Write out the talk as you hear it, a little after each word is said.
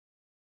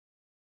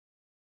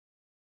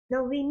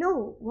Now we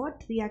know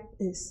what React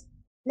is.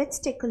 Let's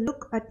take a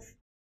look at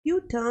few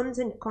terms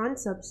and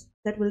concepts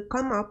that will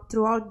come up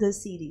throughout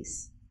this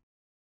series.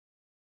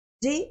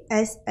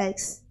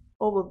 Jsx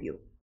Overview.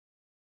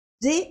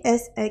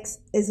 Jsx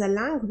is a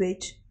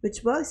language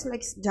which works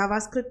like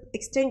JavaScript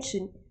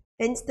extension,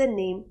 hence the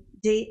name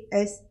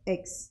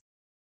JSX.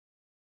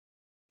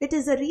 It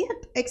is a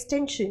React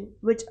extension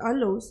which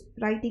allows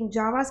writing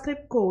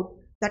JavaScript code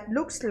that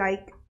looks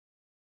like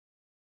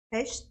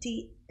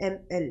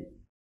HTML.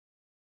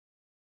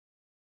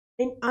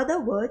 In other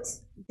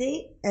words,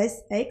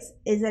 JSX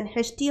is an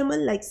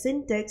HTML-like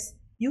syntax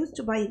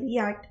used by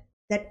React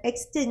that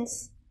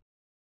extends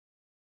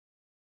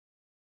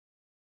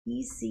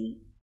ECMA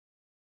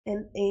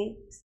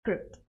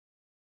script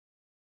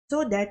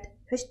so that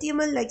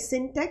HTML-like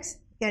syntax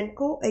can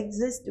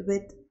coexist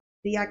with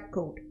React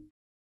code.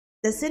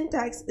 The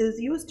syntax is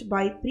used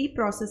by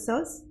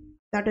preprocessors,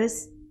 that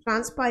is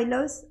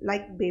transpilers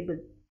like Babel,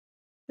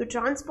 to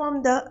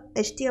transform the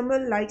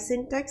HTML-like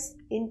syntax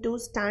into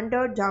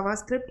standard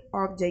JavaScript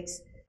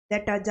objects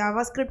that a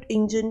JavaScript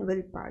engine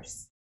will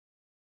parse.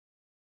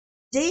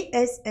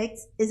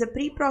 JSX is a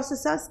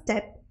preprocessor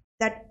step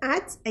that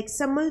adds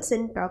XML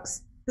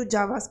syntax to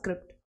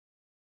JavaScript.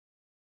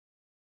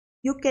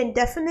 You can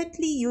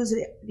definitely use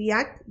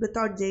React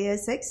without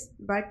JSX,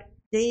 but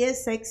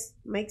JSX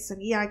makes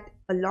React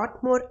a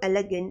lot more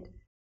elegant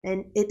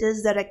and it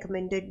is the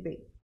recommended way.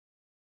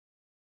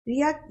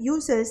 React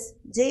uses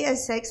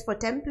JSX for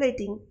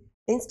templating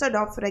instead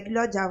of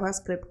regular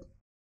JavaScript.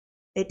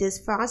 It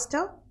is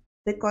faster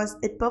because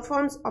it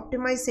performs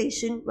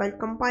optimization while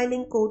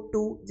compiling code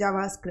to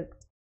JavaScript.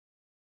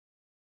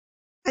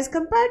 As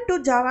compared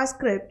to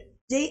JavaScript,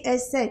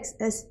 JSX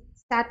is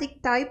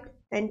static typed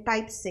and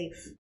type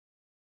safe.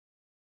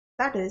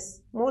 That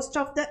is, most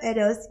of the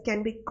errors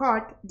can be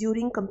caught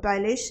during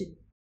compilation.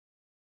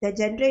 The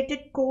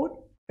generated code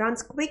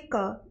runs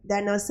quicker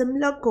than a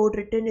similar code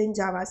written in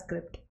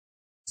JavaScript.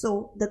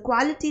 So, the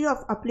quality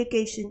of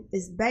application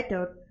is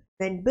better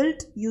when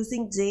built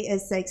using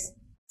JSX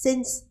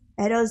since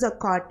errors are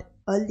caught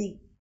early.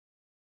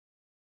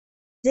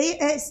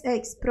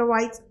 JSX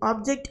provides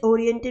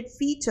object-oriented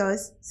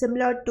features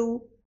similar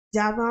to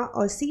Java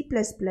or C++,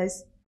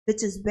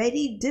 which is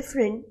very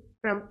different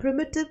from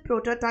primitive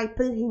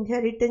prototypal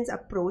inheritance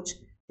approach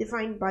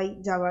defined by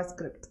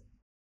JavaScript.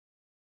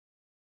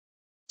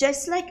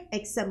 Just like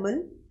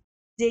XML,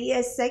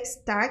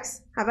 JSX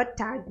tags have a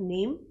tag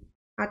name,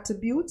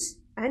 attributes,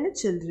 and a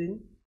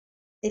children.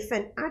 If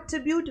an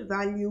attribute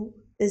value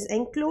is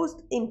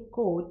enclosed in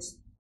quotes,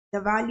 the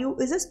value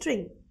is a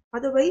string.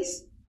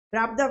 Otherwise,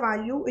 wrap the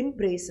value in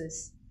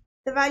braces.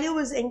 The value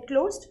is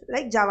enclosed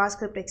like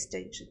JavaScript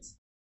extensions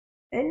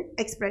and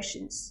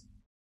expressions.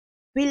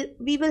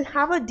 We will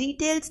have a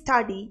detailed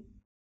study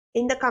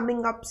in the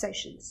coming up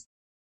sessions.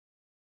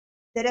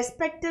 The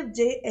respective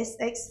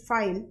JSX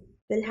file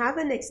will have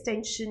an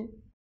extension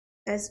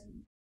as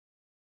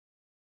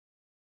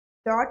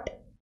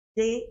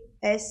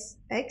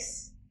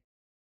 .jsx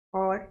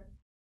or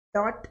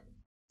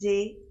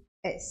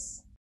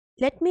 .js.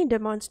 Let me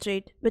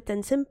demonstrate with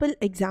a simple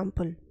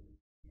example.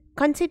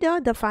 Consider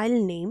the file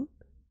name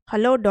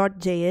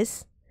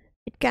hello.js.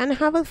 It can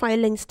have a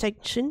file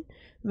extension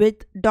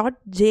with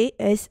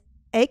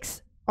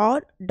 .jsx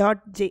or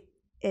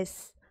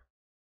 .js.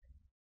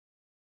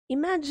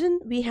 Imagine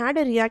we had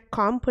a React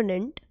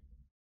component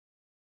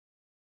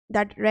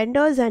that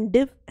renders and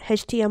div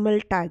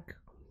HTML tag.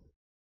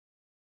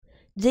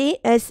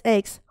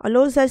 JSX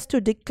allows us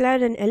to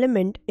declare an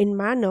element in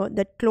manner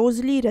that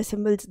closely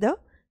resembles the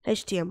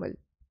HTML.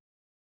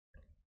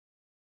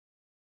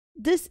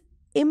 This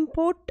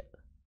import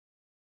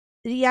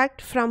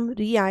React from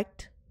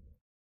React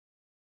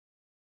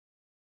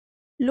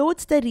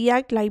loads the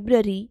React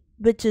library,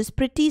 which is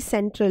pretty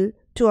central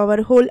to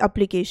our whole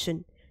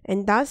application,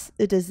 and thus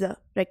it is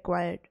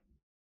required.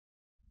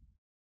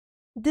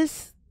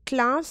 This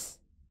class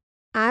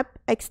app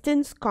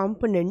extends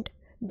component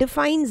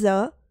defines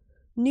a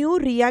new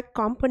React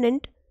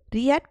component.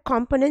 React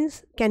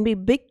components can be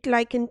big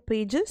like in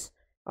pages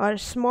or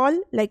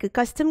small like a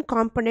custom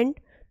component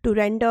to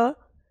render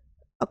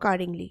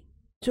accordingly.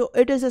 So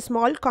it is a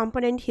small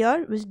component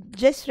here which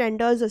just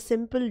renders a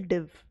simple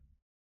div.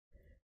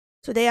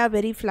 So they are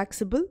very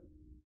flexible.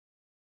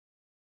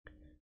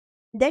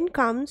 Then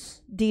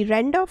comes the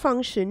render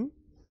function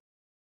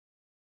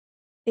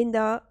in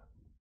the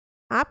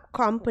app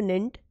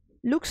component.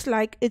 Looks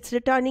like it's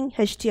returning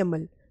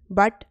HTML,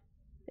 but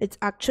it's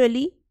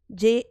actually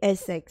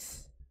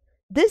JSX.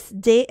 This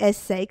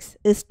JSX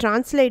is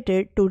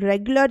translated to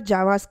regular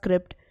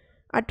JavaScript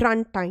at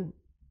runtime.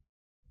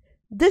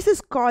 This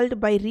is called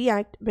by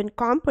React when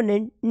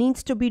component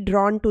needs to be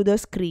drawn to the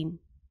screen.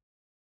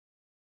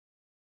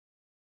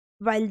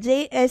 While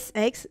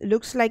JSX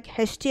looks like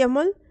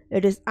HTML,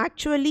 it is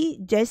actually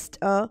just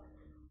a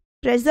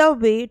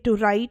preserved way to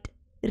write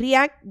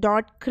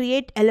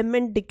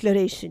react.createElement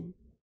declaration.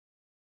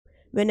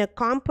 When a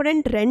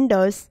component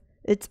renders,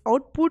 its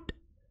output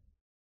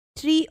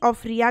tree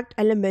of React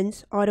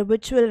elements or a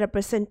virtual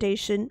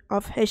representation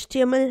of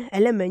HTML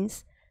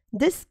elements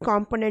this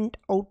component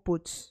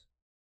outputs.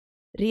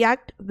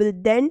 React will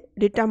then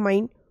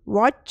determine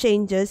what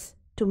changes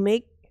to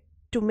make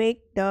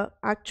the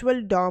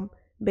actual DOM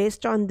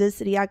based on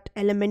this React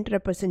element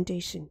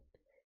representation.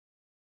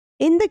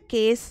 In the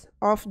case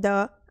of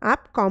the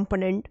app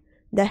component,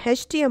 the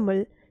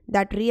HTML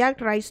that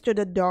React writes to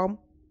the DOM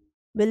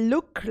will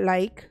look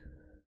like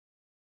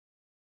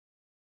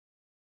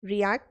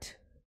React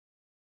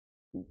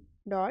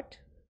dot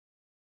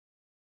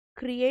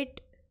create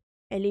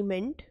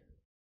element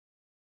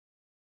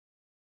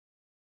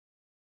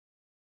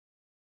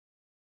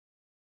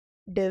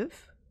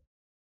div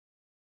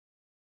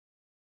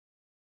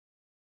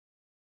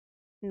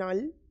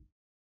null.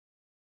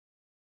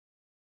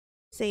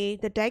 Say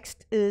the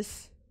text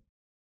is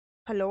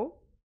hello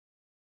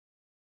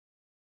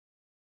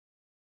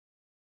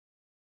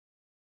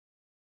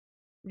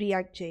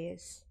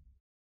React.js.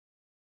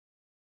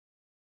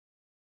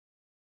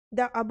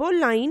 The above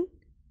line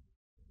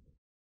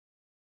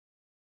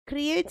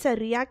creates a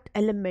React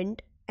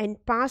element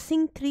and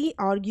passing 3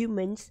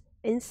 arguments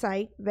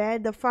inside, where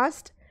the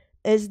first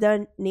is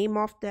the name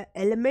of the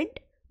element,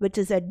 which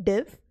is a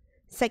div.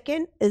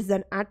 Second is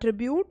an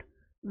attribute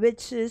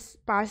which is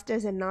passed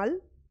as a null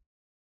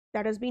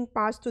that has been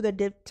passed to the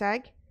div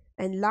tag,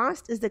 and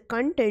last is the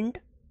content.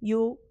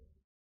 You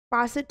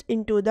pass it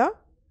into the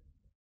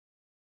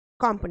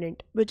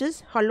component, which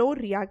is hello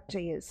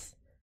React.js.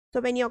 So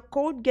when your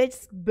code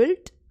gets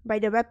built by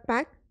the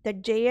Webpack, the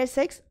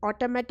JSX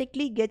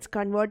automatically gets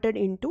converted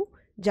into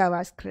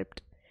JavaScript.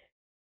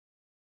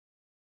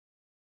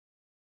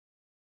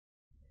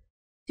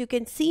 You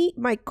can see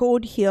my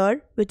code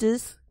here, which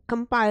is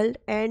compiled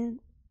and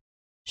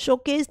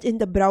showcased in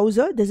the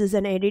browser. This is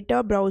an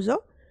editor browser.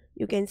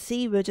 You can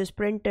see which is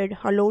printed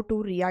hello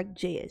to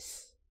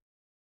React.js.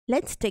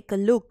 Let's take a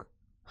look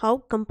how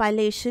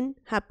compilation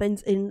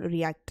happens in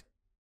React.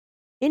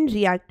 In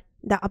React,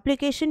 the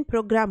application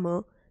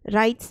programmer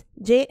writes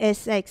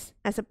JSX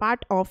as a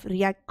part of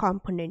React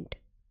component.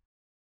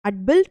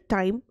 At build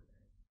time,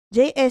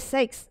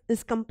 JSX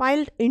is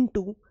compiled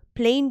into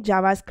plain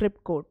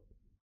JavaScript code.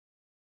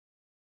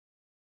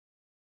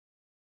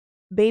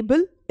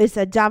 Babel is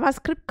a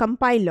JavaScript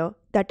compiler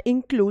that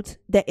includes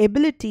the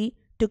ability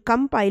to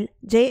compile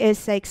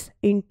JSX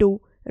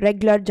into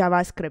regular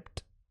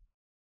JavaScript.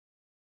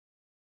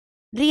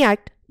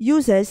 React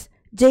uses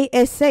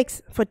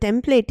JSX for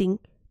templating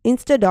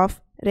instead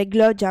of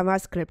regular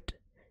JavaScript.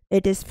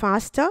 It is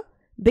faster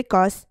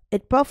because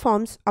it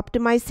performs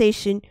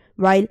optimization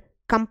while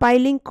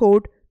compiling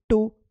code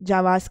to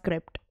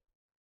JavaScript.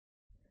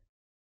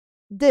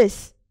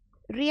 This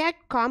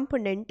React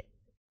component,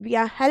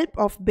 via help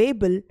of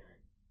Babel,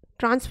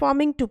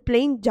 transforming to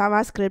plain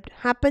JavaScript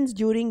happens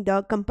during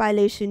the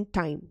compilation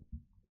time.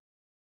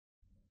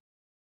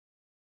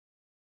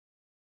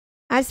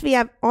 As we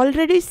have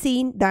already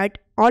seen that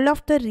all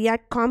of the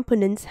React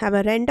components have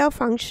a render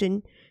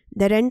function,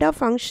 the render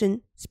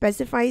function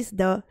specifies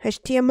the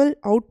HTML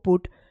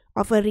output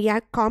of a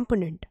React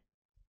component.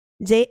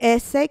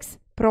 JSX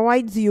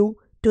provides you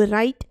to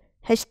write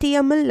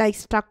HTML-like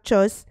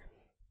structures,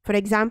 for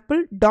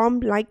example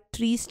DOM-like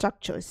tree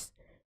structures,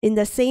 in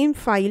the same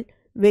file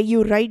where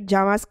you write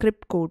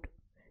JavaScript code.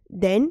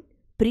 Then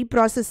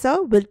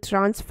preprocessor will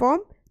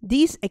transform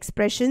these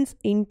expressions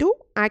into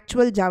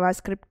actual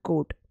JavaScript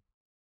code.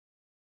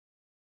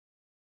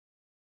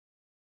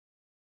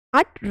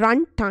 At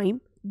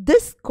runtime,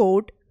 this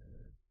code,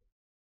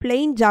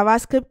 plain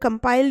JavaScript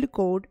compiled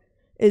code,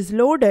 is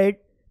loaded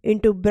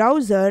into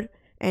browser,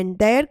 and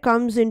there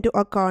comes into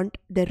account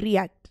the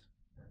React.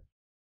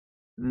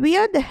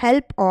 With the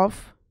help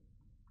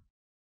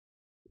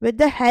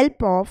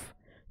of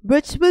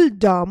virtual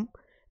DOM,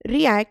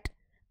 React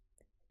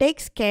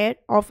takes care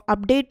of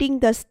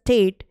updating the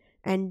state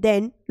and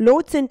then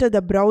loads into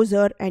the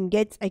browser and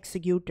gets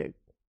executed.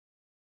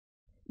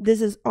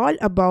 This is all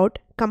about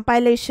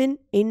compilation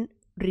in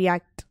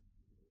React.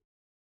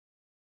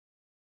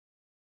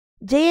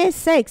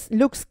 JSX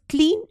looks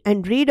clean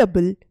and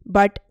readable,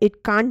 but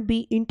it can't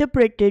be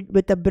interpreted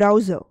with a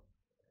browser.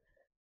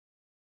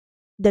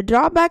 The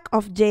drawback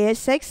of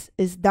JSX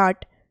is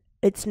that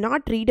it's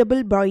not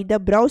readable by the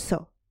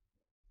browser.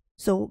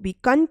 So we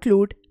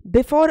conclude,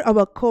 before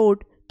our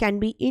code can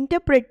be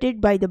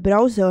interpreted by the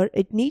browser,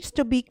 it needs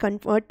to be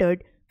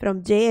converted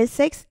from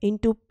JSX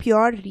into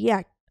pure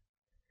React.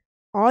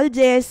 All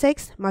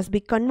JSX must be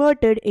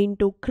converted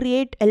into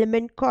create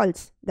element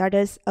calls, that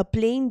is a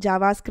plain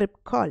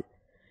JavaScript call.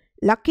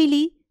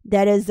 Luckily,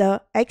 there is an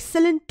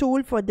excellent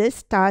tool for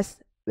this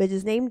task which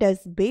is named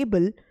as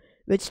Babel,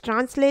 which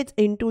translates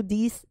into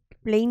these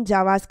plain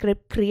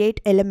JavaScript create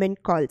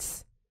element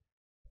calls.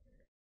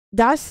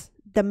 Thus,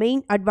 the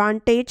main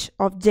advantage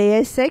of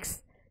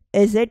JSX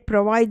is it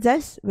provides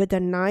us with a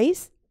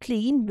nice,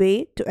 clean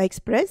way to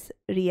express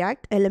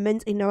React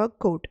elements in our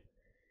code.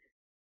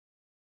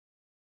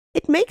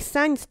 It makes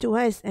sense to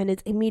us and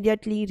it's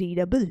immediately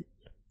readable,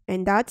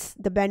 and that's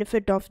the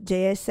benefit of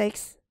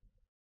JSX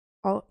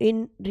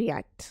in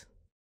React.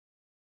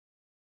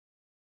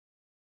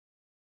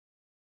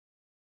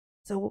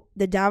 So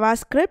the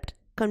JavaScript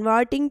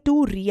converting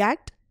to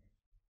React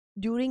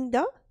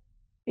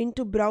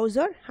into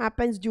browser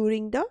happens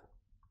during the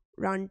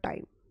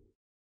runtime.